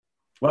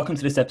Welcome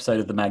to this episode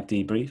of the Mag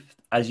Debrief.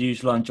 As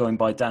usual, I'm joined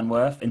by Dan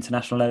Worth,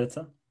 International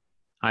Editor,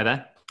 Hi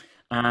there.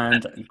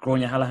 and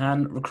Grania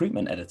Hallahan,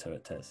 Recruitment Editor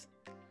at TES.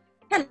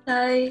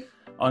 Hello.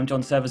 I'm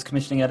John Servers,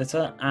 Commissioning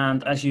Editor,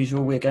 and as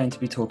usual, we're going to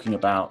be talking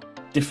about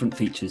different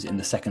features in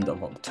the 2nd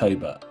of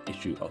October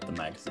issue of the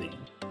magazine.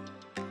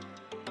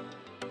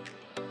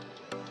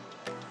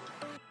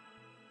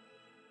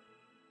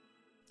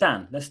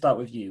 Dan, let's start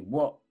with you.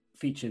 What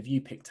feature have you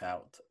picked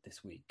out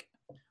this week?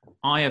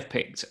 I have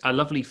picked a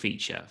lovely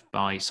feature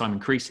by Simon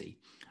Creasy,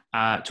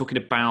 talking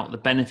about the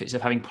benefits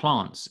of having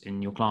plants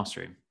in your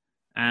classroom.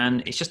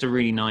 And it's just a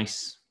really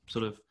nice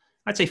sort of,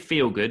 I'd say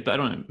feel good, but I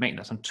don't want to make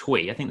that some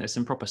twee. I think there's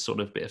some proper sort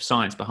of bit of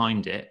science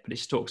behind it, but it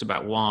just talks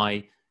about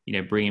why,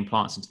 bringing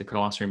plants into the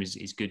classroom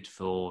is good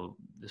for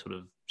the sort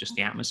of just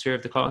the atmosphere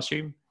of the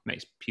classroom,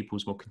 makes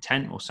pupils more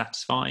content, more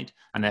satisfied,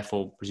 and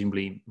therefore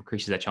presumably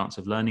increases their chance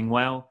of learning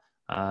well,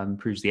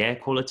 improves the air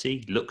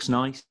quality, looks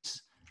nice.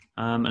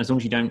 And as long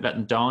as you don't let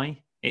them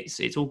die,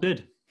 it's all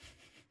good.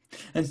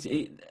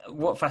 And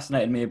what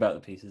fascinated me about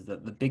the piece is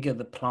that the bigger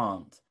the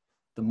plant,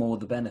 the more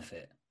the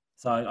benefit.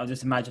 So I'm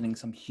just imagining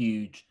some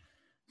huge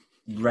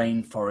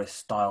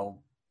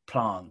rainforest-style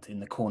plant in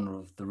the corner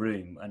of the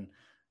room, and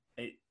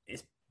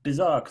it's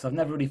bizarre because I've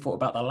never really thought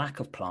about the lack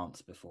of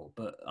plants before.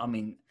 But I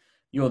mean,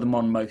 you're the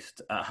one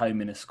most at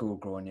home in a school,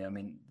 Grania. I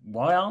mean,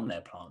 why aren't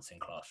there plants in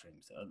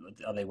classrooms?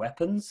 Are they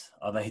weapons?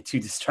 Are they too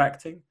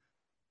distracting?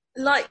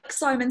 Like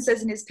Simon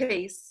says in his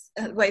piece,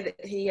 the way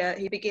that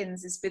he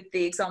begins is with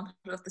the example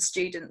of the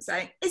student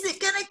saying, "Is it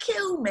going to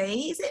kill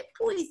me? Is it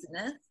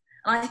poisonous?"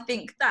 And I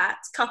think that,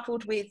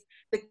 coupled with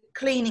the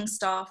cleaning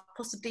staff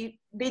possibly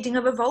leading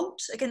a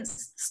revolt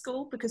against the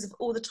school because of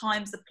all the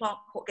times the plant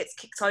pot gets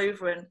kicked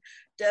over and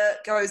dirt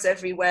goes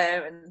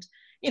everywhere, and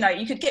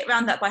you could get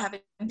around that by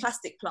having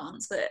plastic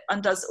plants that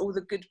undoes all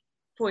the good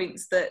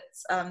points that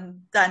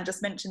Dan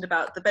just mentioned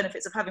about the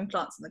benefits of having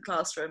plants in the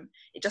classroom.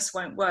 It just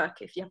won't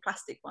work if you have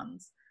plastic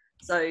ones.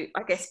 So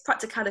I guess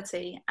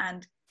practicality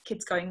and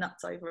kids going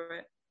nuts over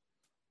it.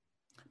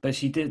 But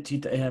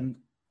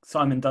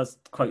Simon does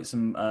quote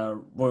some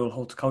Royal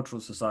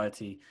Horticultural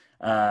Society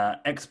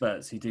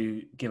experts who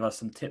do give us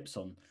some tips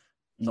on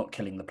not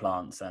killing the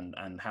plants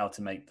and how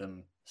to make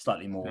them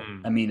slightly more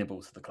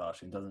amenable to the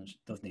classroom,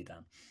 doesn't he,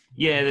 Dan?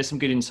 Yeah, there's some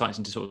good insights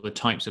into sort of the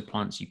types of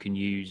plants you can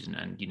use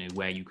and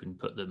where you can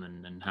put them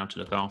and how to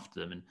look after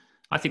them. And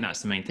I think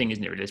that's the main thing,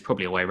 isn't it? There's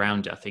probably a way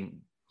around it. I think,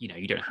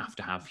 you don't have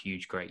to have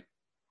huge, great,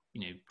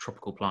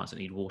 tropical plants that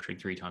need watering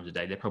 3 times a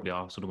day. There probably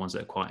are sort of ones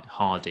that are quite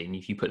hardy. And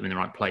if you put them in the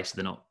right place,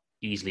 they're not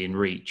easily in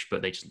reach,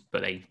 but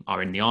they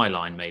are in the eye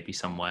line maybe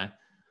somewhere.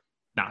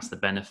 That's the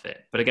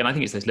benefit. But again, I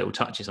think it's those little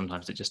touches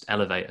sometimes that just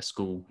elevate a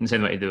school in the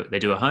same way they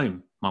do at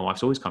home. My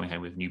wife's always coming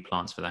home with new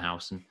plants for the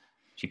house, and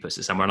she puts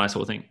it somewhere and I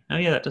sort of think, oh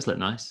yeah, that does look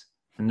nice.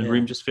 And the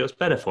room just feels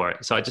better for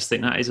it. So I just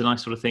think that is a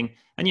nice sort of thing.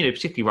 And,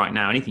 particularly right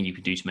now, anything you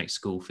can do to make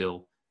school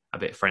feel a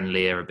bit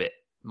friendlier, a bit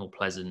more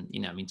pleasant,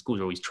 schools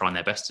are always trying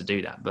their best to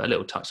do that, but a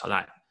little touch like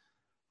that,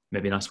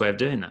 maybe a nice way of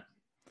doing that.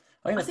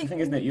 I think that's the thing,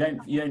 isn't it?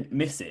 You don't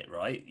miss it,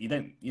 right? You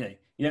don't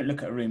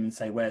look at a room and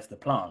say, where's the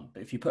plant?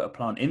 But if you put a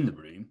plant in the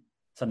room,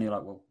 suddenly you're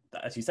like, well,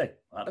 as you say,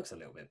 that looks a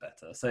little bit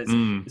better. So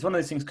it's one of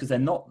those things, because they're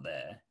not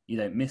there, you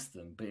don't miss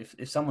them. But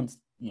if someone's,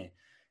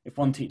 if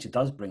one teacher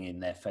does bring in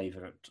their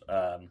favourite,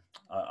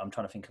 I'm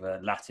trying to think of a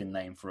Latin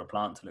name for a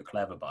plant to look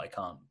clever, but I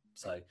can't.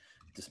 So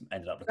just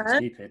ended up looking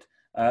stupid.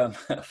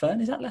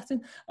 Fern, is that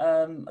Latin?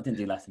 I didn't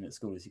do Latin at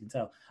school, as you can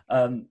tell.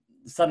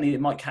 Suddenly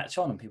it might catch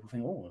on and people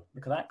think, oh,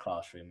 look at that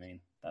classroom. I mean,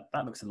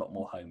 that looks a lot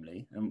more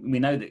homely. And we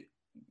know that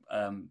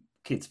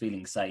kids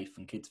feeling safe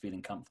and kids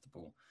feeling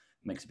comfortable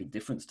makes a big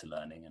difference to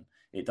learning, and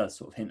it does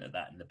sort of hint at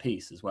that in the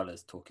piece, as well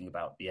as talking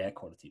about the air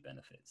quality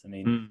benefits. I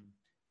mean,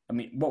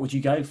 what would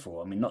you go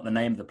for? I mean, not the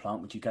name of the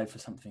plant. Would you go for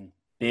something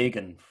big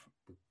and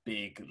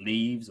big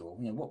leaves, or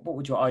what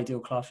would your ideal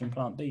classroom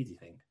plant be, do you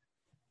think?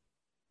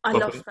 I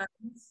love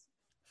ferns.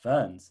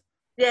 Ferns?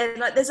 Yeah,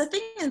 like there's a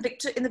thing in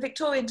the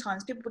Victorian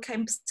times, people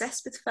became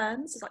obsessed with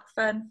ferns. It's like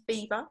fern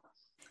fever,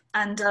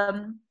 and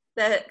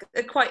they're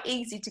quite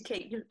easy to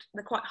keep.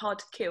 They're quite hard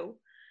to kill,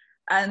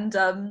 and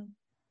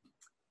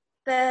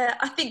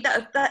I think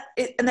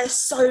and they're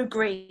so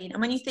green. And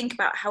when you think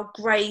about how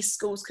grey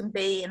schools can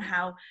be and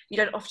how you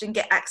don't often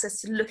get access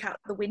to look out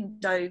the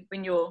window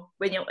when you're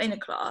in a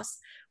class,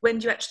 when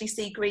do you actually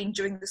see green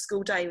during the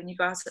school day when you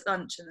go out at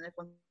lunch and then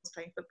everyone's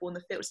playing football in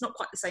the field? It's not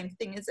quite the same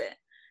thing, is it?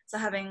 So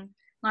having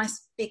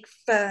nice big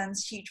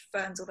ferns, huge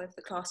ferns all over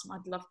the classroom,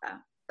 I'd love that.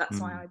 That's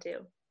my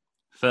ideal.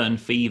 Fern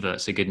Fever,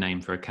 it's a good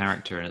name for a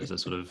character, and it's a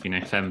sort of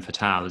femme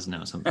fatale, isn't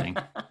it, or something?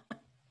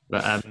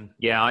 But I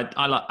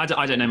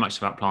don't know much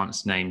about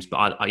plants names,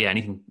 but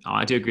anything.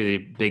 I do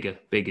agree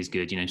that big is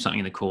good. Something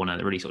in the corner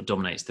that really sort of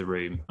dominates the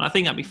room. And I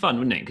think that'd be fun,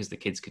 wouldn't it? Because the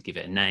kids could give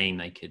it a name.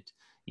 They could,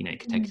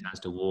 could take turns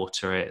to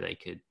water it. They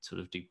could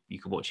sort of you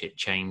could watch it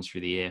change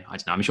through the year. I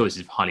don't know. I'm sure this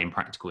is highly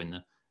impractical in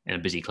a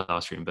busy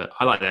classroom, but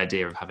I like the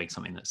idea of having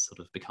something that sort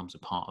of becomes a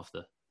part of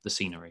the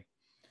scenery.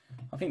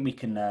 I think we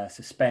can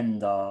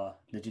suspend our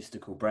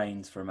logistical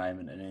brains for a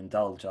moment and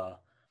indulge our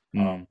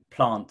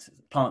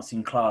plants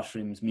in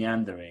classrooms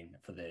meandering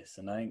for this.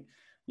 And I think,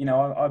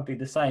 I'd be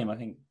the same. I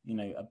think,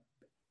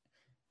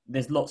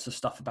 there's lots of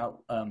stuff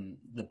about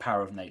the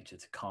power of nature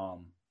to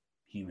calm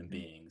human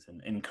beings.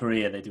 And in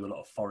Korea, they do a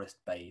lot of forest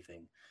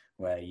bathing,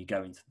 where you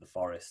go into the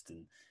forest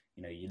and,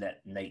 you let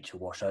nature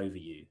wash over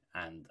you,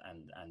 and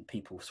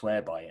people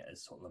swear by it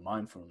as sort of a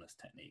mindfulness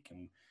technique.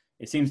 And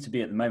it seems to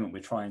be at the moment, we're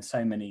trying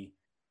so many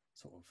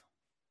sort of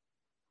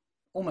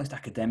almost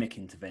academic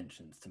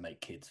interventions to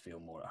make kids feel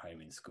more at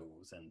home in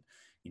schools, and,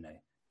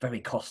 very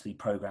costly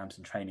programs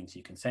and trainings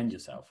you can send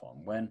yourself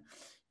on, when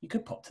you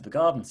could pop to the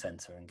garden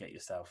centre and get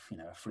yourself,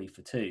 a 3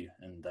 for 2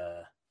 and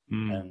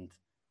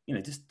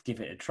just give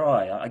it a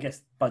try. I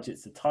guess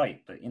budgets are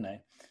tight, but,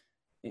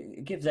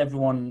 it gives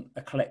everyone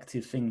a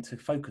collective thing to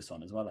focus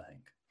on as well, I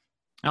think.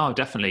 Oh,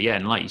 definitely. Yeah.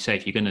 And like you say,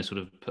 if you're going to sort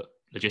of put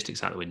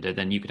logistics out the window,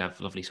 then you could have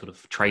lovely sort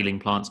of trailing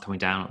plants coming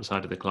down at the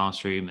side of the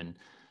classroom, and,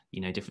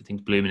 different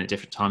things blooming at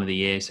different time of the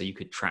year. So you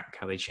could track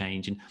how they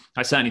change. And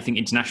I certainly think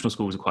international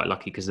schools are quite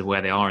lucky because of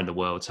where they are in the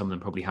world. Some of them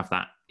probably have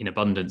that in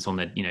abundance on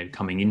their,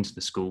 coming into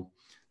the school.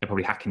 They're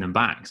probably hacking them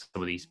back,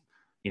 some of these,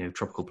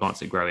 tropical plants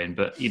that grow in.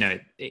 But,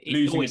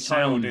 losing a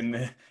child in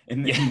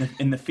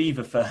the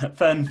fever,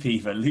 fern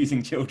fever,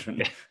 losing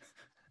children.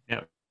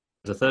 Yeah.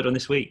 There's a third one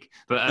this week.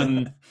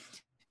 But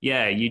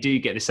yeah, you do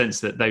get the sense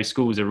that those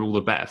schools are all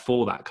the better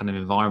for that kind of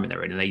environment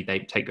they're in, and they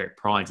take great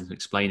pride in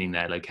explaining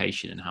their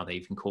location and how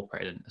they've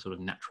incorporated a sort of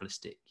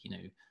naturalistic,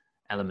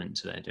 element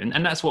to their doing.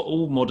 And that's what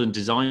all modern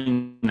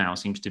design now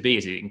seems to be,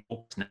 is it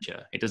incorporates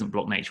nature. It doesn't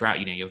block nature out.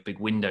 You have big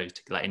windows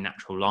to let in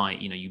natural light.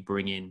 You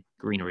bring in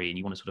greenery, and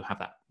you want to sort of have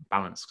that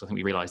balance. Because I think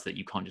we realize that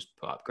you can't just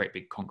put up great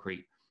big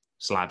concrete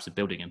slabs of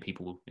building and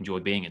people will enjoy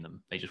being in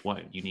them. They just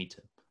won't. You need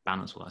to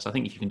balance all that. So I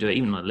think if you can do it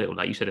even a little,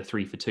 like you said, a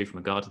 3 for 2 from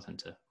a garden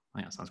centre, I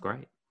think that sounds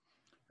great.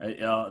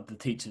 Are the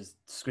teachers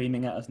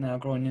screaming at us now,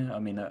 Gráinne? I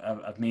mean,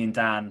 have me and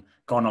Dan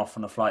gone off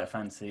on a flight of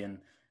fancy, and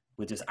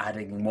we're just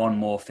adding one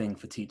more thing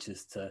for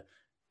teachers to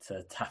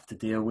have to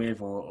deal with,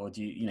 or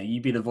do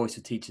you be the voice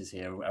of teachers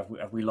here?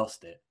 Have we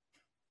lost it?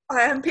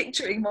 I am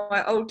picturing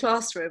my old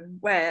classroom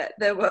where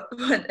there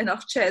weren't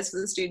enough chairs for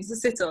the students to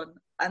sit on,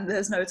 and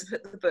there's nowhere to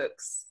put the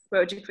books.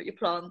 Where would you put your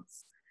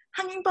plants?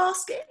 Hanging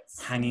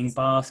baskets. Hanging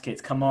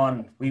baskets. Come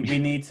on, we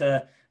need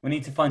to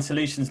find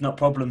solutions, not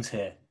problems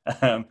here.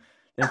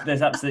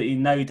 There's absolutely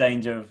no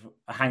danger of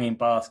a hanging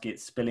basket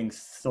spilling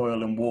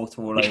soil and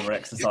water all over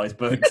exercise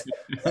books.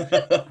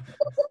 I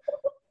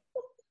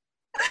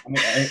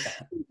mean,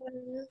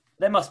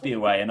 there must be a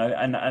way,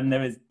 and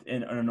there is.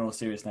 On a more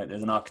serious note,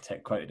 there's an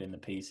architect quoted in the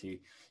piece who,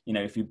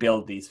 if you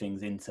build these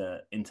things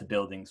into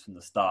buildings from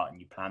the start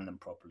and you plan them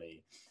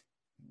properly,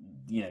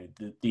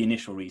 the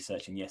initial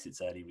research, and yes,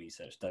 it's early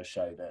research, does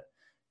show that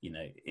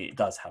it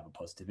does have a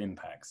positive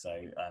impact.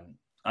 So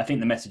I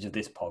think the message of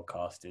this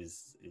podcast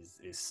is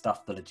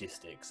stuff the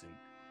logistics and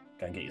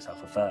go and get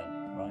yourself a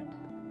fern,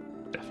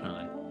 right?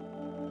 Definitely.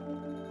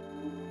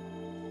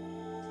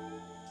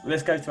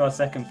 Let's go to our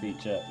second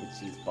feature,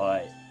 which is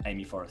by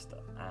Amy Forrester,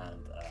 and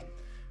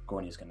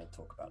Gráinne is going to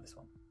talk about this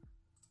one.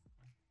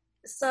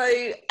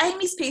 So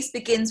Amy's piece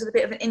begins with a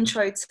bit of an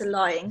intro to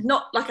lying,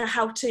 not like a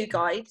how-to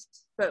guide,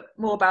 but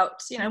more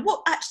about,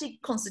 what actually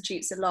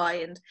constitutes a lie.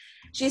 And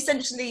she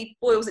essentially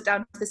boils it down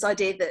to this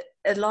idea that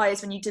a lie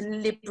is when you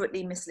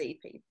deliberately mislead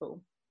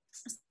people.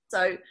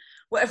 So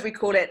whatever we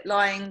call it,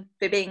 lying,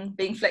 fibbing,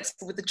 being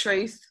flexible with the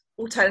truth,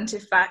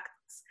 alternative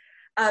facts.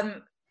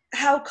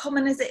 How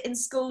common is it in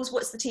schools?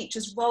 What's the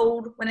teacher's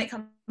role when it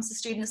comes to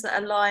students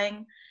that are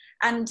lying?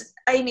 And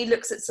Amy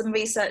looks at some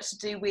research to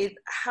do with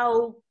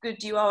how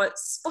good you are at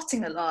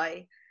spotting a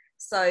lie.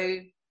 So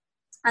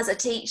as a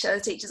teacher,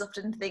 teachers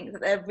often think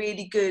that they're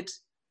really good,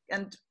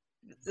 and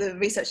the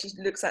research she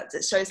looks at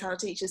that shows how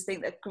teachers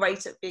think they're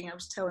great at being able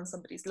to tell when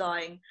somebody's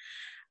lying.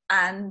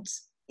 And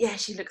yeah,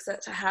 she looks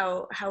at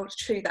how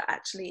true that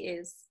actually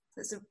is.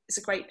 It's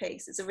a great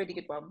piece. It's a really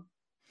good one.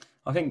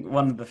 I think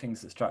one of the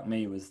things that struck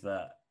me was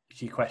that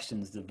she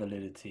questions the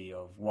validity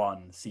of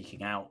one,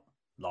 seeking out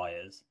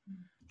liars,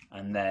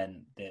 and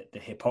then the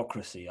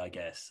hypocrisy, I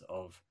guess,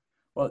 of,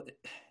 well,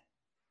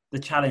 the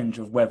challenge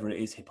of whether it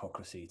is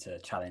hypocrisy to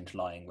challenge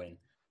lying when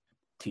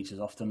teachers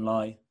often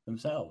lie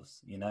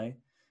themselves, in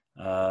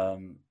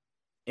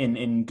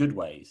good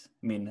ways.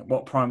 I mean,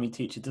 what primary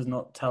teacher does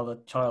not tell a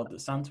child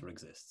that Santa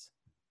exists?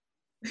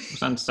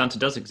 Santa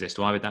does exist.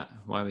 Why would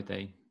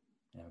they?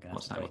 Yeah,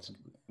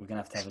 we're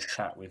gonna have to have a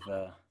chat with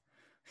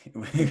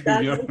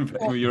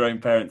your own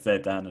parents there,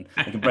 Dan, and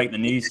we can break the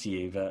news to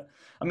you. But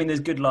I mean,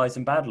 there's good lies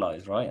and bad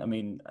lies, right? I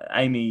mean,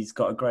 Amy's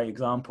got a great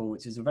example,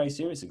 which is a very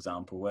serious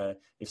example, where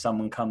if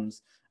someone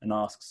comes and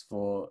asks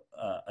for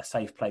a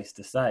safe place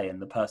to stay,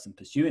 and the person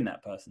pursuing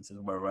that person says,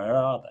 well, where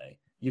are they?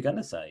 You're going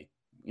to say,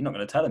 you're not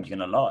going to tell them, you're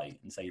going to lie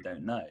and say you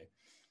don't know.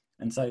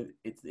 And so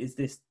it's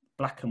this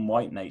black and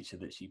white nature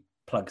that she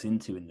plugs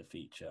into in the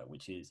feature,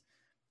 which is,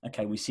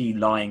 okay, we see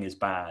lying as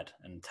bad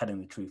and telling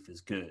the truth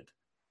as good.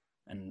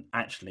 And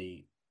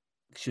actually,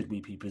 should we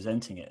be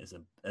presenting it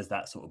as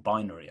that sort of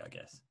binary, I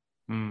guess?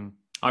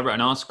 I wrote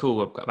an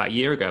article about a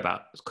year ago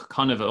about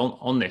kind of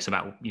on this,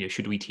 about, you know,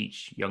 should we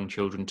teach young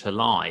children to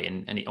lie?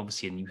 And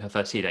obviously, and you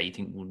first hear that, you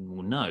think,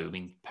 well, no. I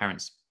mean,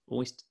 parents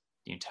always,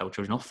 you know, tell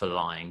children off for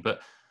lying,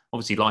 but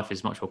obviously life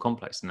is much more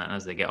complex than that. And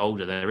as they get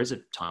older, there is a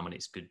time when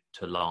it's good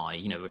to lie,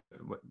 you know,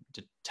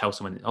 to tell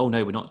someone, oh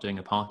no, we're not doing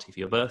a party for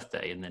your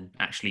birthday, and then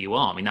actually you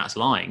are. I mean, that's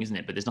lying, isn't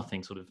it? But there's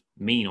nothing sort of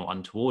mean or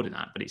untoward in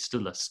that, but it's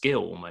still a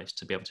skill almost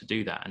to be able to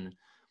do that. And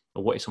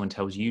or what if someone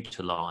tells you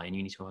to lie, and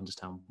you need to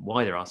understand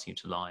why they're asking you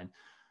to lie? And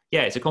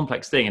yeah, it's a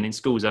complex thing. And in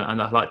schools,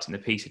 and I liked in the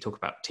piece, to talk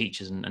about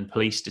teachers and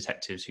police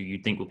detectives who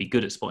you'd think would be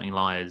good at spotting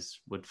liars,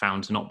 were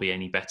found to not be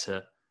any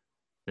better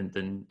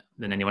than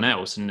anyone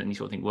else. And you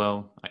sort of think,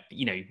 well,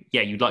 you know,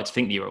 yeah, you'd like to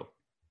think that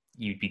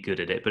you'd be good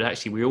at it, but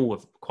actually we're all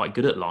quite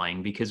good at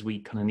lying because we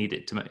kind of need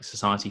it to make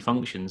society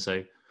function.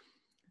 So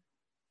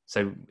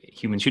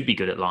humans should be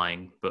good at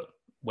lying, but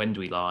when do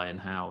we lie and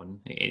how? And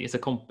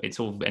it's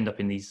all end up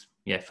in these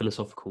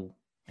philosophical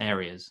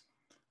areas.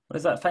 Well,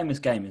 there's that famous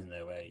game, isn't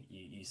there, where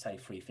you say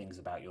 3 things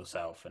about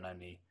yourself and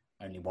only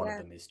one of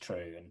them is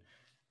true. And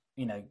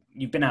you know,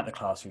 you've been out the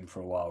classroom for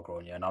a while,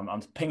 Gráinne, and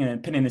I'm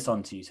pinning this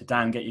onto you. So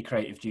Dan, get your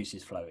creative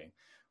juices flowing.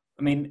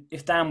 I mean,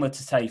 if Dan were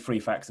to say 3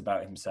 facts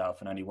about himself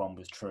and only one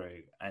was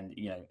true, and,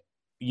 you know,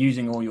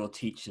 using all your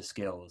teacher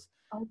skills,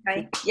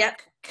 okay,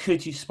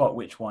 could you spot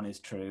which one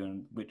is true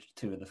and which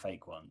 2 are the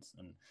fake ones?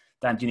 And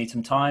Dan, do you need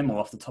some time, or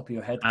off the top of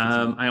your head?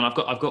 I've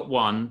got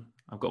one.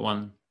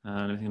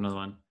 Let me think another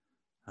one.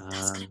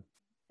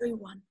 True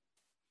one.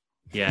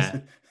 Yeah.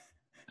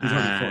 He's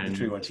already thought the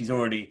true one. She's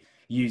already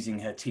using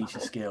her teacher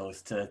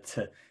skills to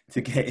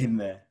get in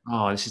there.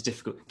 Oh, this is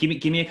difficult.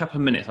 Give me a couple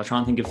of minutes. I'll try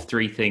and think of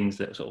 3 things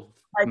that sort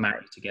of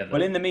marry together.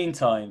 Well, in the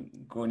meantime,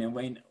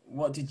 Gráinne,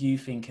 what did you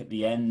think at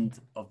the end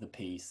of the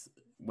piece,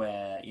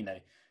 where, you know,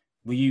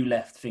 were you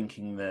left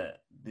thinking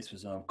that this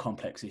was a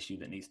complex issue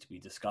that needs to be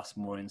discussed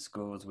more in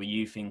schools? Were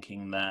you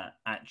thinking that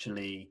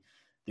actually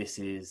this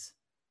is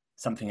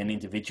something an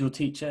individual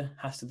teacher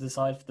has to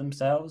decide for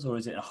themselves, or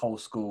is it a whole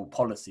school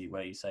policy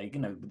where you say, you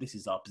know, this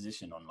is our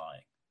position on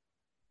lying?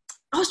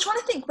 I was trying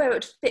to think where it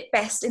would fit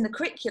best in the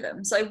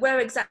curriculum. So where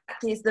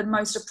exactly is the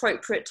most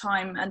appropriate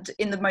time and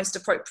in the most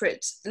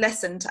appropriate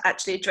lesson to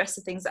actually address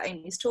the things that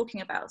Amy's talking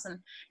about. And,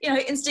 you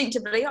know,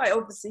 instinctively, I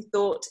obviously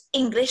thought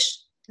English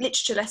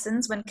literature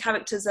lessons, when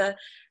characters are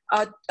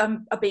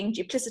being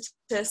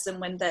duplicitous and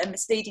when they're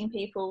misleading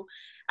people.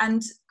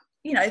 And,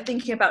 you know,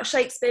 thinking about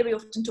Shakespeare, we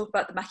often talk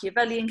about the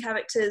Machiavellian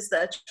characters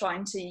that are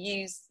trying to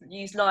use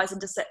lies and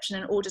deception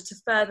in order to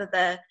further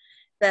their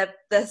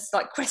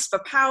like quest for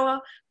power.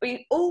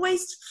 We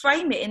always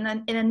frame it in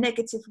a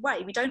negative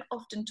way. We don't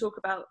often talk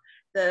about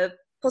the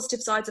positive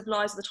sides of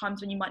lies, or the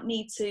times when you might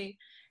need to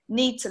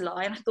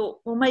lie. And I thought,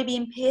 well, maybe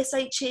in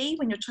PSHE,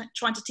 when you're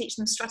trying to teach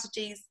them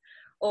strategies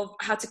of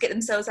how to get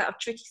themselves out of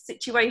tricky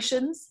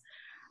situations.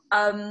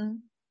 I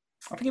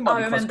think it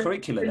might be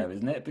cross-curricular though,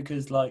 isn't it?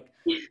 Because, like,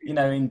 you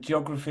know, in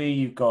geography,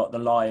 you've got the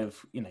lie of,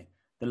 you know,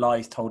 the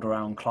lies told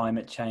around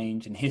climate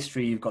change. In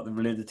history, you've got the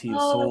validity of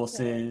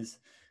sources.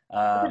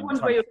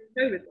 Okay.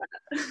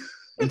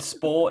 In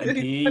sport, in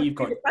PE, you've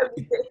got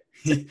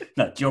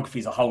no, geography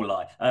is a whole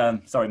lie.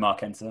 Sorry,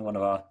 Mark Enter, one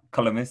of our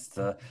columnists.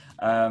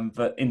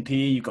 But in PE,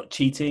 you've got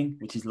cheating,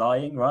 which is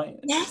lying, right?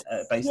 Yes,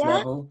 at base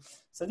level.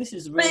 So this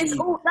is really.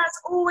 But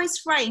that's always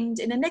framed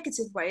in a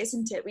negative way,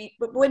 isn't it?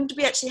 But when do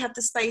we actually have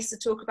the space to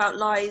talk about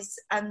lies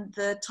and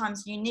the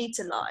times you need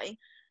to lie?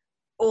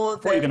 Or I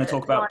thought you were going to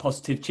talk about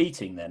positive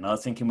cheating. Then I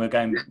was thinking we're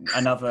going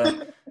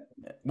another.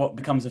 What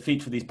becomes a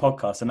feature of these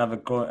podcasts? Another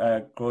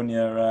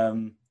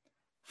Gráinne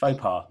faux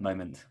pas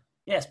moment.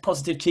 Yes,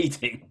 positive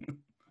cheating.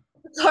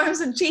 Times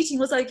when cheating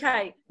was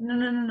okay.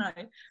 No.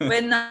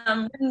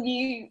 When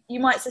you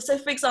might say, so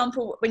for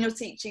example, when you're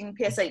teaching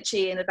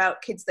PSHE and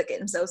about kids that get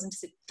themselves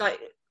into, like,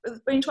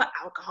 when you talk about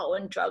alcohol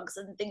and drugs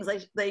and things,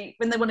 they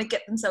when they want to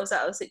get themselves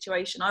out of a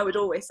situation, I would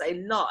always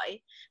say lie.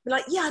 Be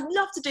like, yeah, I'd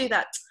love to do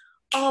that.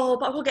 Oh,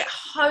 but I'll get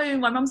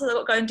home. My mum said I've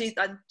got to go and do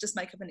that. And just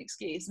make up an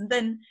excuse. And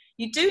then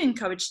you do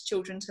encourage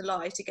children to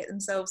lie to get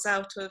themselves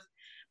out of,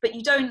 but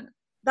you don't,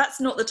 that's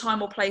not the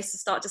time or place to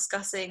start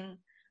discussing,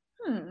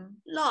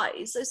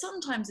 lies. So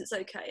sometimes it's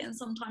okay. And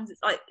sometimes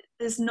it's like,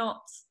 there's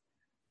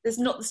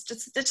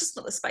just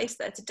not the space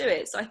there to do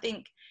it. So I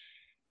think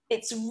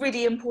it's a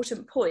really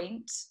important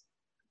point,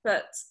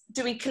 but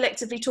do we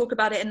collectively talk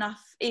about it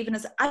enough, even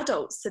as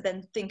adults, to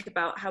then think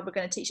about how we're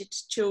going to teach it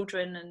to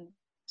children and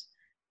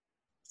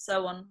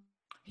so on?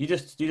 You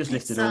just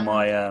listed all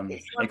my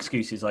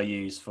excuses I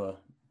use for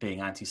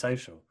being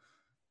antisocial.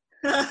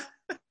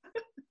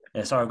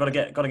 Yeah, sorry, I've got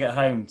to get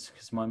home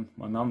because my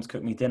mum's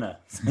cooked me dinner.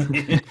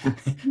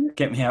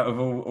 Get me out of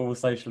all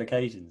social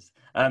occasions.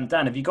 Dan,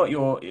 have you got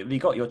your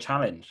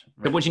challenge?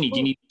 So what do you need? Do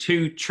you need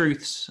 2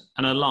 truths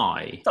and a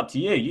lie? It's up to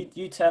you.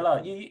 You tell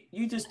us.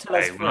 You just tell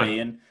us 3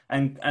 and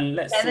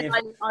let's see if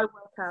I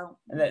work out.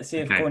 And let's see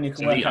if Gráinne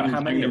can work out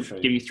how many are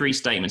true. Give you 3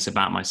 statements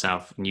about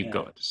myself, and you've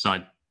got to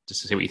decide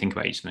just to see what you think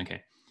about each of them.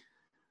 Okay.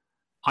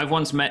 I've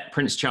once met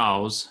Prince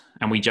Charles,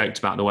 and we joked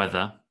about the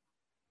weather.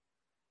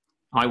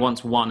 I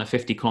once won a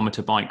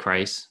 50-kilometre bike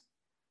race.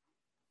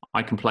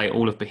 I can play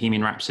all of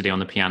Bohemian Rhapsody on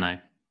the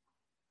piano.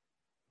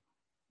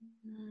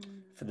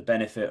 For the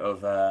benefit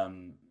of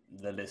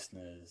the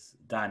listeners,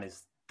 Dan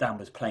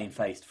was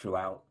plain-faced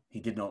throughout. He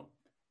did not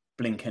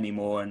blink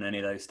anymore in any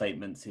of those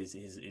statements.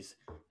 His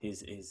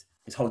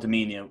whole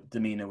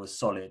demeanor was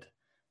solid,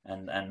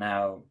 and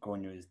now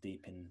Gráinne is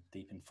deep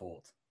in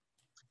thought.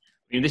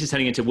 I mean, this is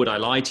turning into would I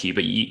lie to you?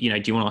 But you know,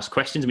 do you want to ask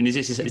questions? I mean, is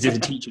this a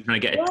teacher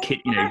trying to get a kid?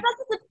 You know,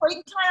 that's a good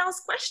point. Can I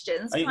ask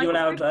questions? Are you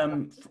allowed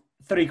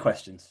 3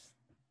 questions?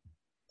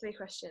 3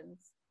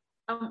 questions.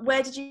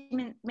 Where did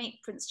you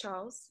meet Prince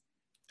Charles?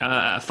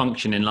 A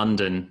function in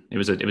London. It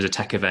was a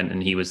tech event,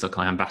 and he was like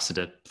an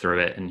ambassador through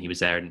it, and he was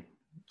there, and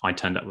I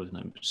turned up with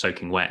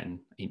soaking wet, and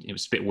it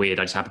was a bit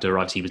weird. I just happened to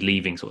arrive as he was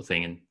leaving, sort of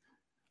thing, and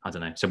I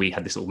don't know. So we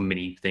had this little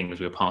mini thing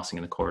as we were passing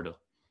in the corridor.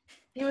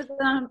 He was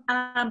an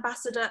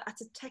ambassador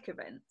at a tech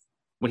event.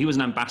 Well, he was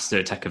an ambassador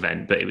at a tech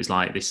event, but it was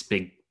like this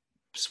big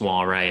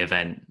soiree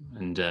event,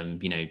 and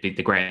you know,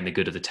 the great and the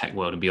good of the tech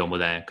world and beyond were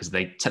there, because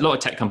a lot of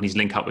tech companies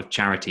link up with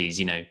charities,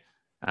 you know,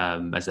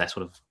 as their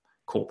sort of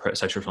corporate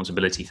social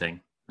responsibility thing.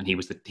 And he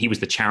was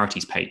the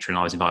charities patron.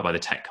 I was invited by the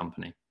tech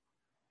company.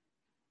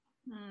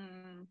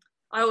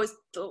 I always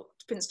thought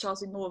Prince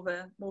Charles was more of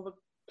a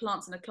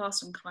plants in a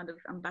classroom kind of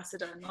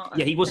ambassador.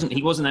 Yeah, he wasn't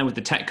there with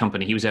the tech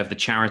company. He was there with the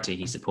charity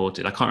he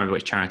supported. I can't remember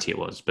which charity it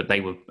was, but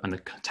they were, and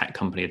the tech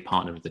company had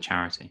partnered with the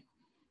charity.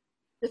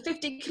 The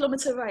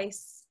 50-kilometre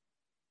race,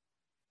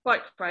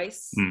 bike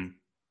race, in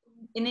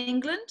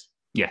England?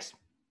 Yes.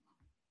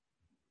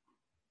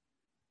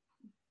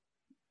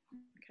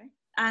 Okay.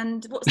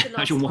 And what's the last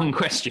Actually, one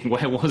question,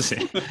 where was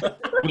it? Well,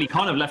 he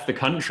can't have left the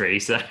country,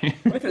 so...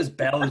 What if it was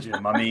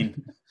Belgium? I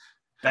mean,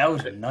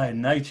 Belgium,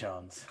 no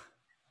chance.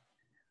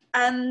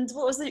 And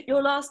what was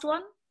your last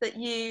one that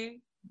you...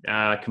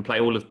 I can play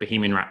all of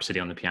Bohemian Rhapsody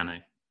on the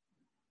piano.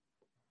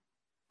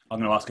 I'm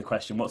going to ask a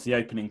question. What's the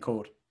opening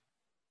chord?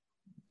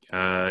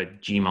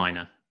 G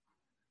minor.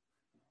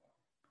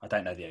 I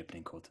don't know the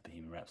opening chord to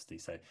Bohemian Rhapsody,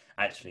 so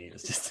actually it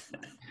was just...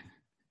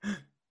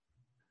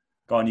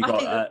 Go on, you got...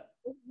 the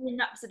Bohemian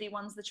Rhapsody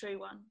one's the true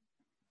one.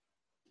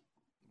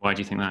 Why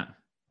do you think that?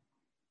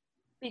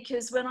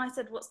 Because when I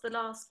said, what's the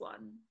last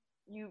one,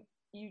 you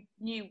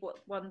knew what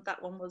one that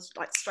one was,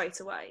 like, straight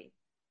away.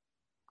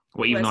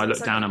 Well, even though I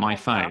looked down at my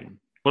phone.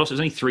 Well, also,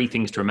 there's only 3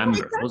 things to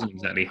remember. It wasn't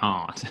exactly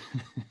hard.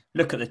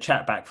 Look at the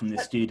chat back from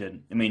this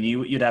student. I mean,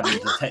 you'd have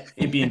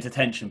it'd be in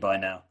detention by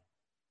now.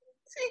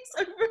 It's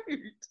so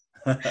rude.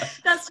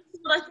 That's just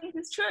what I think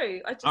is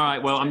true. All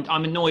right. Well,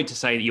 I'm annoyed to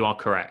say that you are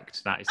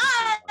correct. That is.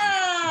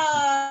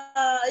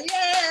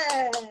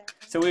 Yeah.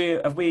 So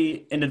have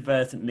we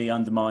inadvertently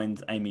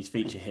undermined Amy's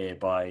feature here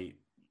by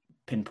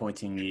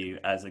pinpointing you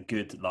as a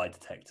good lie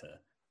detector,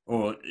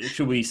 or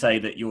should we say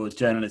that your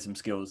journalism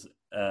skills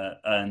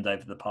earned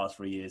over the past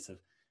 3 years have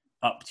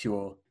upped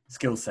your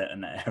skill set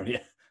in that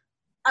area?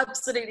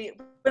 Absolutely.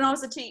 When I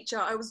was a teacher,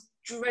 I was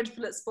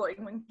dreadful at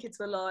spotting when kids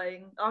were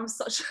lying. I'm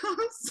such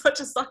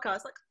a sucker. I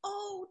was like,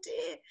 oh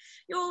dear,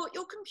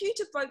 your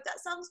computer broke. That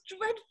sounds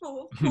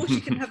dreadful. Of course,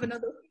 you can have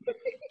another.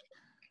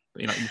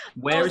 But, you know,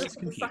 where is his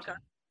computer?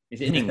 Is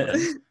it in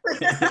England?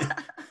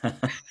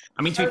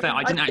 I mean, to be fair,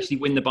 I didn't actually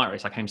win the bike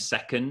race. I came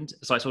second,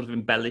 so I sort of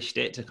embellished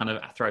it to kind of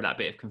throw that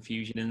bit of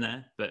confusion in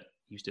there. But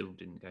you still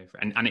didn't go for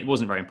it, and it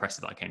wasn't very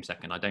impressive that I came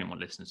second. I don't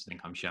want listeners to think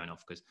I'm showing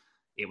off, because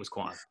it was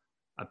quite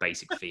a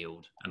basic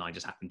field, and I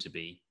just happened to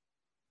be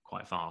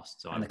quite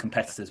fast. So the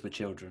competitors were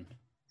children.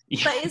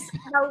 Yeah. That is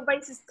how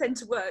races tend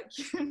to work.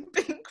 You've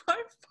been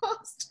quite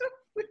fast.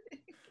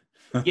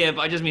 Yeah,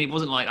 but I just mean it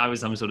wasn't like I was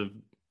some sort of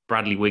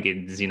Bradley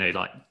Wiggins, you know,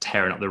 like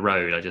tearing up the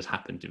road. I just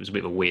happened. It was a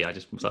bit of a weird. I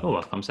just was like, oh,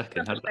 I've come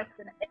second. How did that?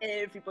 Better than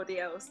everybody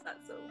else.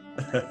 That's all.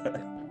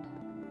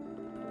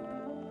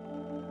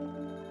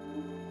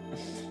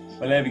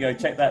 Well, there we go.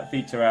 Check that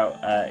feature out.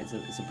 It's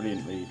a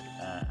brilliant read,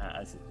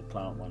 as is the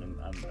plant one. And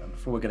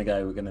before we're going to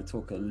go, we're going to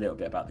talk a little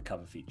bit about the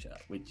cover feature,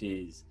 which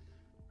is,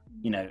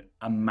 you know,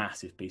 a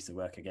massive piece of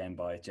work again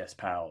by Jess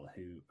Powell,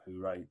 who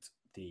wrote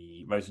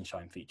the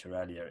Rosenshine feature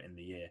earlier in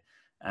the year.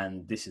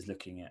 And this is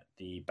looking at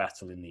the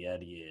battle in the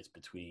early years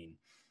between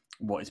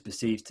what is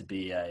perceived to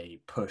be a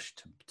push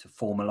to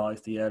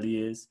formalise the early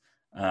years,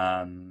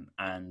 and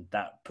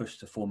that push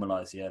to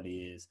formalise the early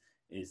years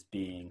is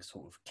being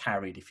sort of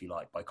carried, if you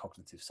like, by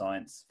cognitive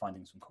science,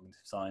 findings from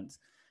cognitive science.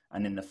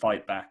 And in the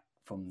fight back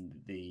from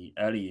the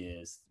early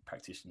years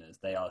practitioners,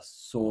 they are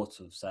sort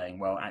of saying,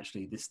 well,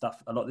 actually,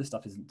 a lot of this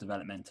stuff isn't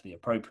developmentally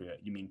appropriate.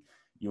 You mean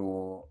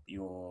you're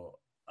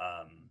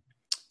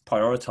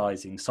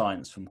prioritizing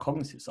science from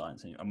cognitive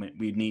science. I mean,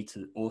 we need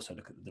to also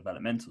look at the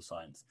developmental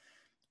science.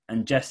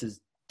 And Jess has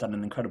done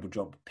an incredible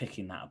job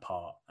picking that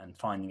apart and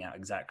finding out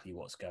exactly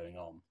what's going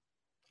on.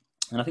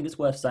 And I think it's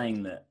worth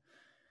saying that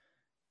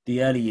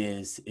the early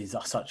years is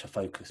such a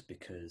focus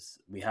because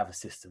we have a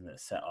system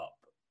that's set up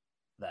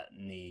that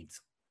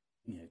needs,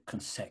 you know,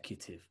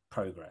 consecutive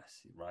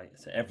progress, right?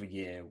 So every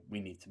year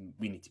we need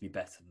to be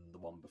better than the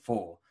one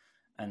before.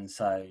 And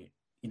so,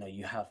 you know,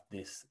 you have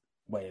this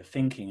way of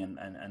thinking and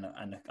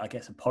I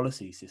guess a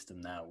policy system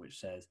now which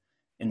says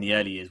in the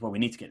early years, well, we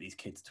need to get these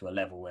kids to a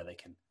level where they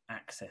can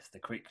access the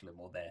curriculum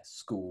or they're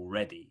school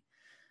ready.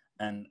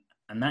 And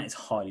that is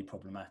highly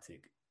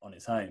problematic on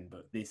its own,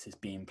 but this is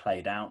being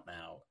played out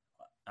now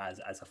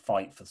as a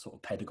fight for sort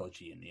of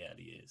pedagogy in the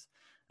early years.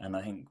 And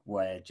I think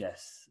where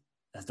Jess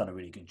has done a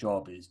really good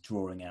job is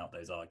drawing out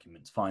those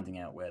arguments, finding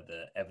out where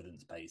the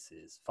evidence base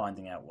is,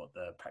 finding out what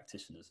the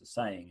practitioners are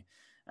saying.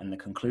 And the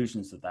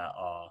conclusions of that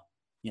are,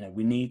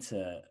 we need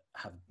to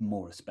have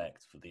more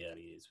respect for the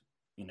early years.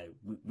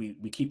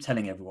 We keep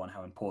telling everyone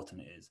how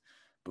important it is,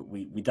 but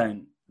we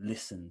don't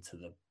listen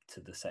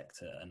to the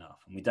sector enough.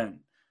 And we don't,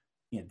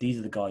 these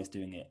are the guys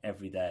doing it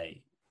every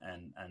day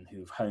and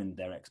who've honed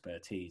their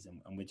expertise,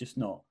 and we're just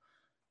not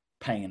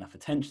paying enough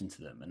attention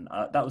to them. And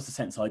that was the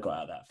sense I got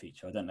out of that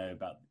feature. I don't know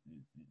about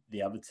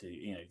the other two,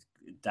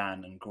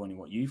 Dan and Groyne,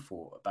 what you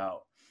thought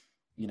about,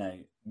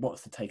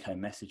 what's the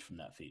take-home message from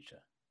that feature?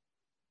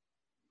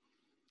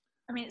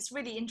 I mean, it's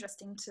really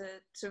interesting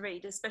to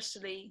read,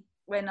 especially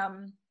when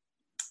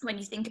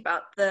you think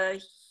about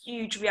the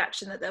huge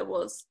reaction that there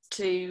was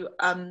to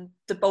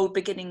the Bold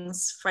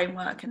Beginnings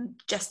framework, and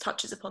Jess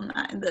touches upon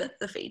that in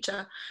the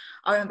feature.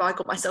 I remember I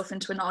got myself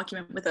into an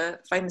argument with a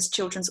famous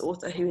children's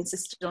author who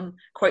insisted on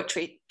quote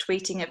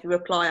tweeting every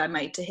reply I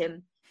made to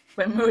him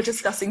when we were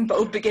discussing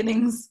Bold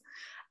Beginnings.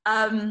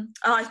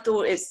 I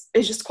thought it's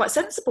just quite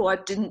sensible. I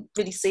didn't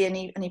really see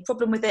any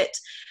problem with it.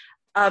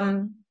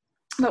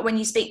 But when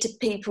you speak to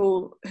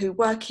people who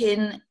work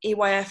in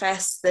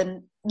EYFS,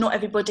 then not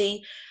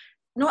everybody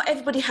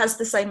has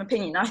the same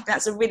opinion. I think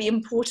that's a really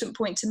important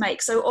point to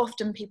make. So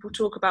often people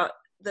talk about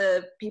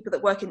the people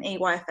that work in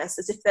EYFS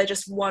as if they're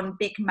just one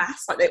big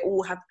mass, like they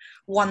all have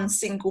one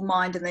single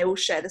mind and they all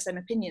share the same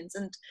opinions.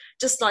 And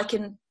just like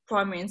in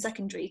primary and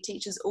secondary,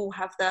 teachers all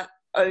have their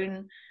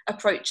own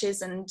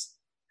approaches and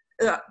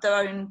their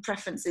own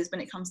preferences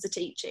when it comes to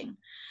teaching.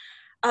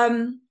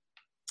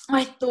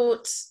 I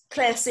thought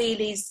Claire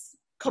Seeley's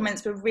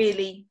comments were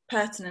really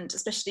pertinent,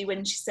 especially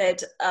when she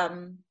said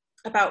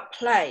about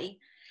play,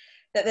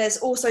 that there's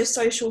also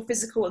social,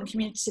 physical and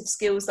communicative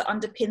skills that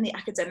underpin the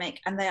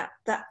academic and that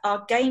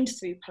are gained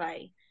through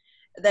play.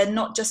 They're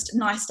not just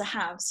nice to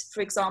haves.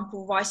 For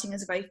example, writing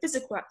is a very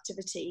physical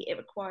activity. It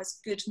requires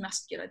good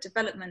muscular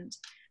development,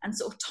 and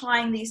sort of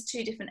tying these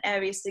two different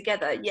areas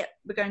together, yet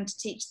we're going to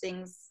teach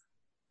things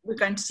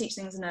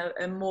in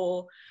a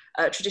more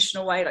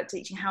traditional way, like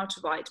teaching how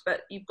to write,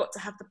 but you've got to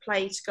have the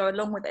play to go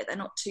along with it. They're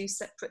not two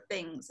separate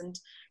things, and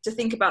to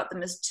think about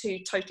them as two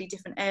totally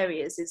different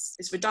areas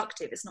is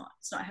reductive. It's not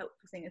a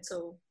helpful thing at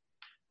all.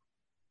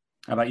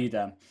 How about you,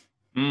 Dan?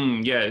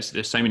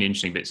 There's so many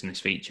interesting bits in this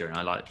feature, and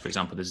I like, for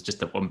example, there's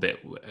just that one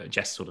bit where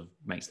Jess sort of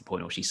makes the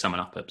point, or she's summing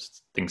up a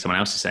thing someone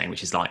else is saying,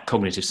 which is like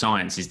cognitive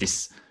science is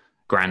this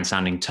grand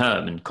sounding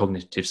term, and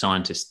cognitive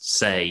scientists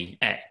say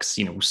X,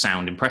 will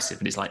sound impressive,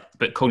 and it's like,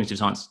 but cognitive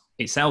science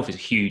itself is a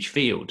huge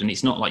field, and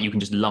it's not like you can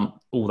just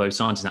lump all those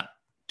sciences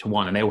to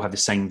one and they all have the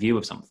same view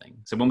of something.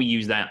 So when we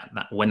use that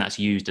when that's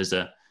used as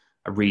a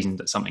reason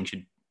that something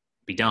should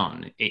be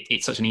done,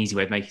 it's such an easy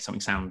way of making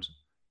something sound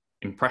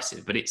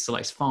impressive, but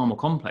it's far more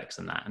complex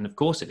than that. And of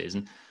course it is.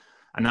 And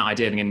that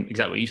idea, again,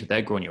 exactly what you said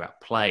there, Groyne,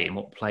 about play and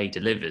what play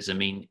delivers. I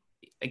mean,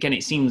 again,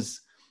 it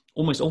seems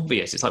almost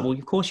obvious. It's like, well,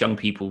 of course, young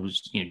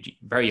people's,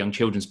 very young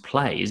children's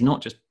play is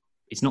not just,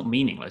 it's not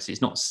meaningless.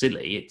 It's not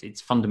silly.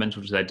 It's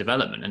fundamental to their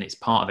development, and it's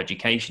part of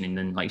education. And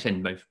then, like you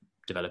said, both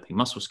developing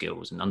muscle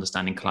skills and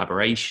understanding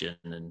collaboration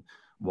and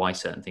why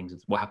certain things,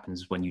 what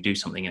happens when you do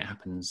something and it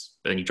happens,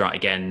 but then you try it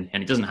again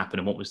and it doesn't happen.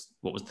 And what was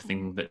the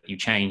thing that you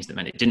changed that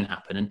meant it didn't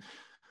happen? And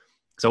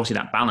so obviously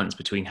that balance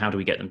between how do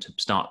we get them to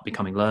start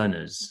becoming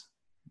learners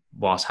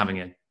whilst having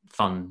a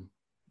fun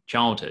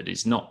childhood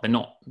they're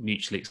not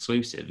mutually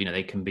exclusive.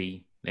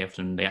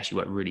 They actually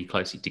work really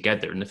closely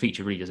together, and the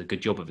feature really does a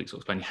good job of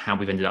explaining how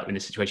we've ended up in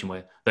this situation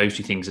where those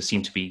two things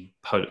seem to be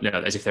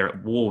as if they're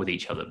at war with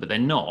each other, but they're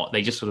not.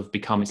 They just sort of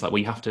become, it's like, well,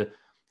 you have to,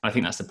 I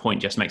think that's the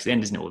point Jess makes at the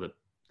end, isn't it? Or the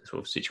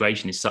sort of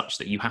situation is such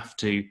that you have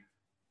to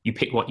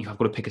got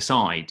to pick a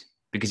side,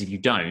 because if you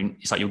don't,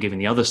 it's like you're giving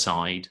the other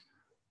side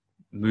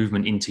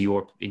movement into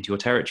your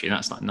territory, and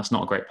that's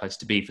not a great place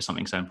to be for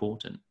something so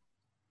important.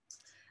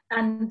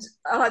 And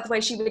I like the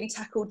way she really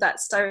tackled that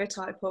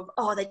stereotype of,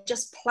 they're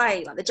just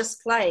playing.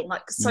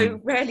 So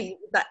rarely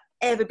would that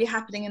ever be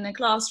happening in a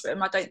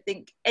classroom. I don't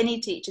think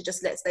any teacher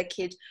just lets their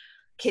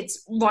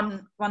kids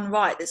run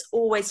right. There's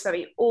always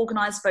very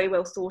organised, very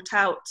well thought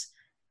out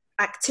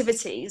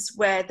activities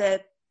where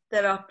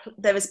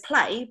there is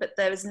play, but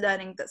there is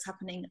learning that's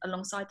happening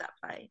alongside that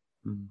play.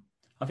 Mm.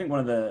 I think one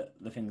of the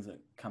things that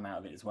come out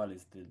of it as well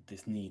is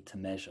this need to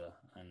measure,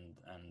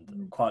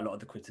 and quite a lot of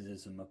the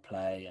criticism of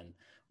play and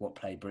what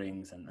play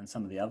brings, and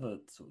some of the other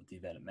sort of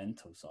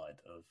developmental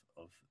side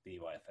of the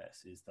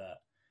EYFS is that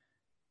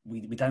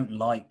we don't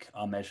like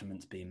our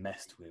measurements being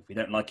messed with. We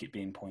don't like it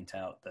being pointed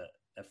out that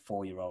a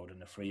 4-year-old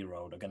and a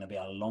 3-year-old are going to be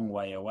a long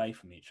way away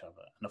from each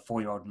other, and a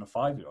 4-year-old and a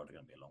 5-year-old are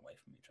going to be a long way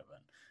from each other,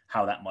 and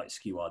how that might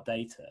skew our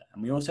data.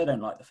 And we also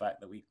don't like the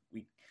fact that we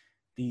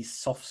these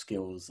soft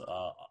skills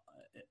are,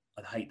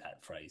 I hate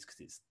that phrase because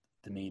it's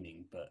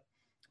demeaning, but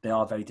they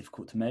are very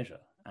difficult to measure.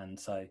 And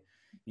so,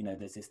 you know,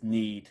 there's this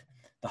need,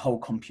 the whole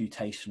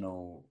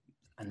computational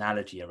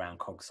analogy around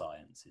cog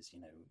science is, you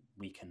know,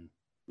 we can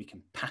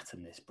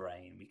pattern this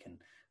brain, we can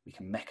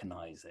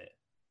mechanize it.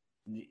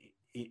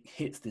 It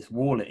hits this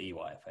wall at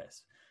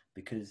EYFS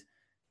because,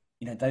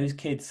 you know, those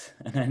kids,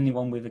 and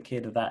anyone with a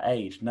kid of that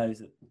age knows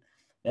that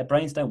their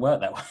brains don't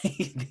work that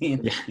way.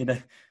 You know,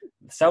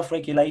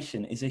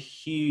 self-regulation is a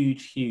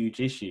huge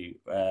issue.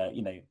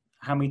 You know,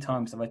 how many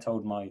times have I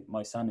told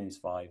my son who's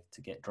 5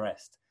 to get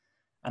dressed,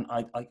 and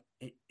I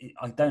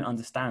don't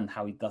understand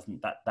how he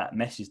doesn't, that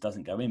message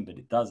doesn't go in, but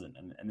it doesn't,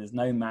 and there's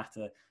no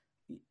matter.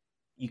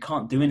 You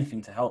can't do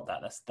anything to help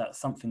that. That's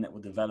something that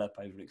will develop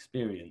over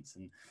experience,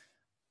 and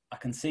I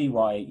can see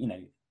why, you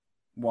know,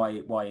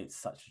 why it's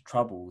such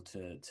trouble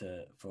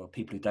for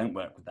people who don't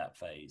work with that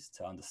phase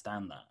to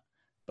understand that.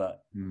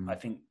 But I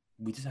think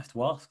we just have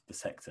to ask the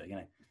sector, you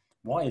know,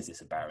 why is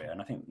this a barrier? And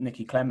I think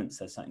Nikki Clements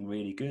says something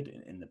really good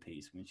in the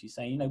piece when she's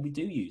saying, you know, we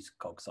do use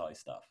cog size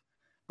stuff,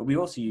 but we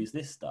also use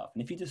this stuff.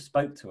 And if you just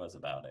spoke to us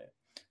about it,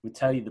 we'd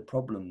tell you the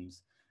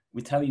problems,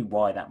 we'd tell you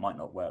why that might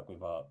not work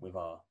with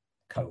our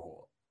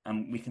cohort.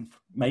 And we can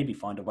maybe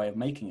find a way of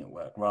making it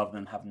work rather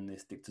than having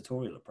this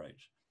dictatorial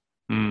approach.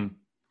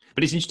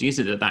 But it's interesting,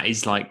 isn't it, that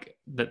is like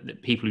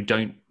that people who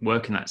don't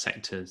work in that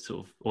sector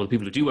sort of, or the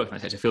people who do work in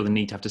that sector feel the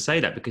need to have to say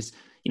that, because,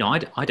 you know,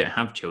 I don't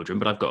have children,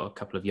 but I've got a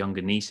couple of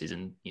younger nieces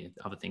and, you know,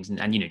 other things,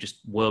 and you know, just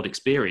world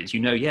experience, you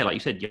know, yeah, like you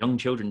said, young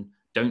children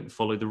don't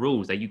follow the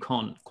rules. You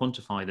can't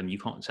quantify them, you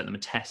can't set them a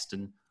test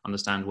and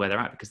understand where they're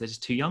at because they're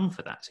just too young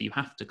for that. So you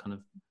have to kind of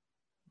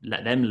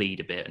let them lead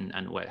a bit and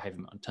have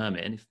them term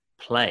it. And if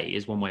play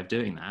is one way of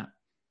doing that,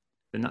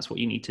 then that's what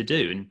you need to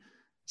do. And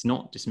it's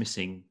not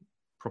dismissing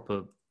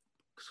proper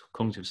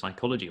cognitive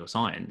psychology or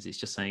science. It's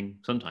just saying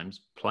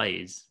sometimes play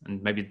is,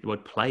 and maybe the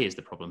word play is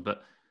the problem,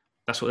 but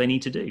that's what they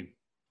need to do.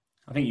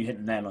 I think you hit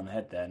the nail on the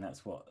head there, and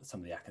that's what some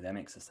of the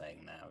academics are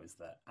saying now, is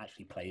that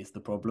actually play is the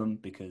problem,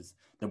 because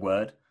the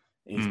word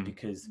is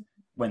because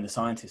when the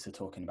scientists are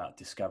talking about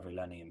discovery,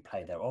 learning and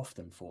play, they're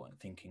often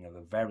thinking of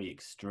a very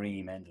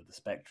extreme end of the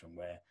spectrum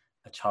where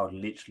a child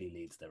literally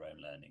leads their own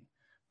learning.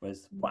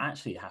 Whereas what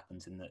actually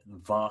happens in the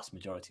vast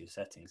majority of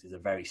settings is a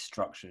very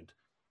structured,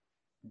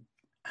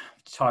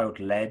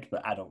 child-led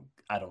but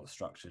adult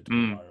structured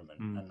environment.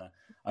 And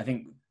I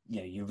think, you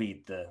know, you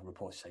read the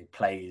reports say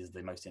play is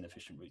the most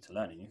inefficient route to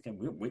learning. You think,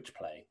 which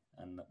play?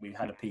 And we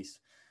had a piece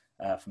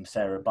from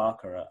Sarah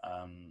Barker at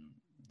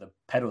the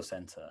Pedal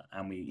Centre,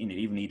 and we, you know,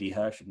 even Edie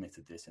Hirsch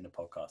admitted this in a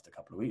podcast a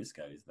couple of weeks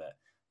ago, is that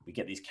we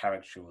get these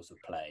caricatures of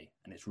play,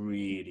 and it's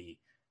really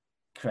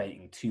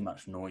creating too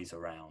much noise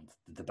around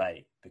the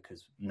debate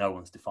because no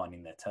one's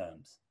defining their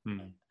terms.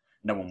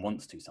 No one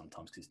wants to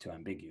sometimes because it's too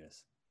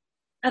ambiguous.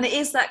 And it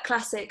is that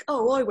classic,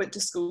 oh, I went to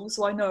school,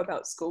 so I know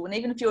about school. And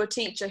even if you're a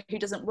teacher who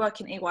doesn't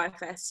work in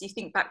EYFS, you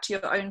think back to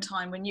your own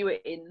time when you were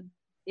in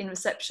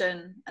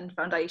reception and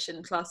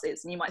foundation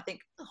classes, and you might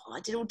think, oh, all I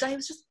did all day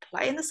was just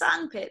play in the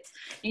sandpit.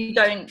 You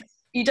don't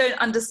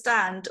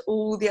understand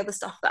all the other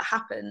stuff that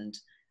happened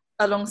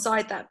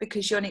alongside that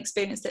because you only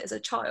experienced it as a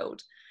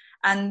child.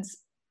 And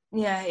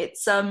yeah,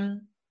 it's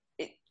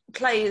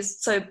play is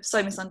so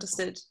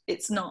misunderstood.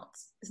 It's not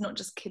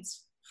just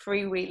kids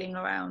freewheeling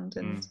around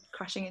and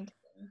crashing into.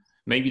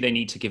 Maybe they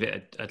need to give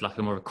it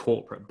a more of a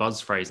corporate buzz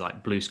phrase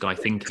like blue sky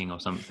thinking or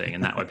something,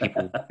 and that way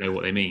people know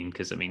what they mean.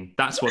 Because I mean,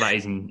 that's what that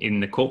is in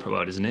the corporate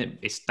world, isn't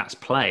it? That's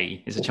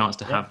play. It's a chance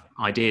to have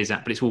ideas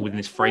but it's all within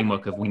this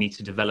framework of we need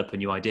to develop a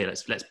new idea.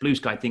 Let's blue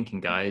sky thinking,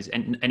 guys,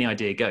 and any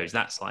idea goes.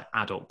 That's like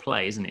adult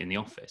play, isn't it, in the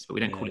office? But we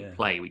don't call it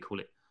play. We call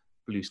it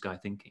blue sky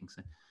thinking.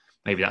 So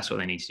maybe that's what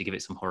they need to give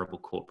it some horrible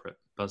corporate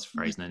buzz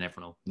phrase, and then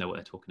everyone will know what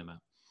they're talking about.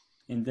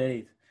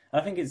 Indeed, I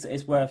think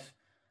it's worth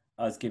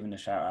us giving a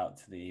shout out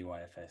to the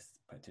EYFS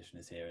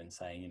practitioners here and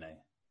saying, you know,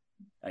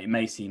 it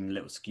may seem a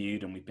little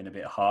skewed and we've been a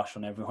bit harsh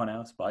on everyone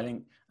else, but I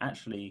think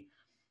actually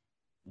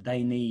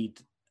they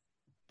need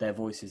their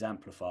voices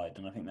amplified.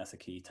 And I think that's a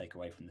key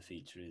takeaway from the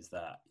feature, is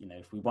that, you know,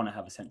 if we want to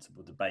have a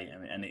sensible debate,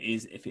 and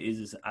if it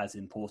is as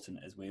important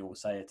as we all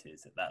say it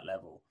is at that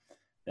level,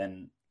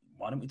 then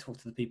why don't we talk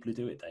to the people who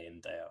do it day in,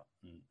 day out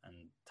and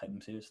take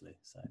them seriously?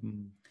 So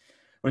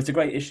well, it's a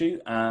great issue.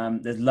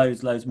 There's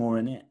loads more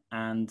in it,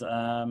 and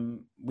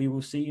we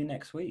will see you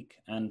next week.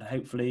 And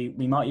hopefully,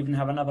 we might even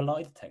have another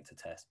lie detector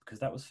test because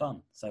that was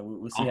fun. So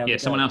we'll see. How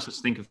someone else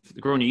let's think of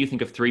Gráinne. You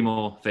think of 3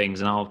 more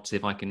things, and I'll see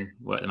if I can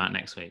work them out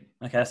next week.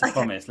 Okay, that's a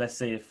promise. Let's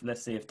see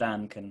if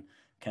Dan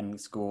can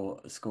score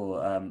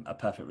a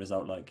perfect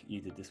result like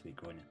you did this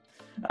week,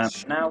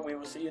 Gráinne. Now we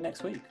will see you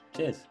next week.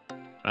 Cheers.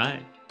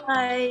 Bye.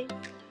 Bye.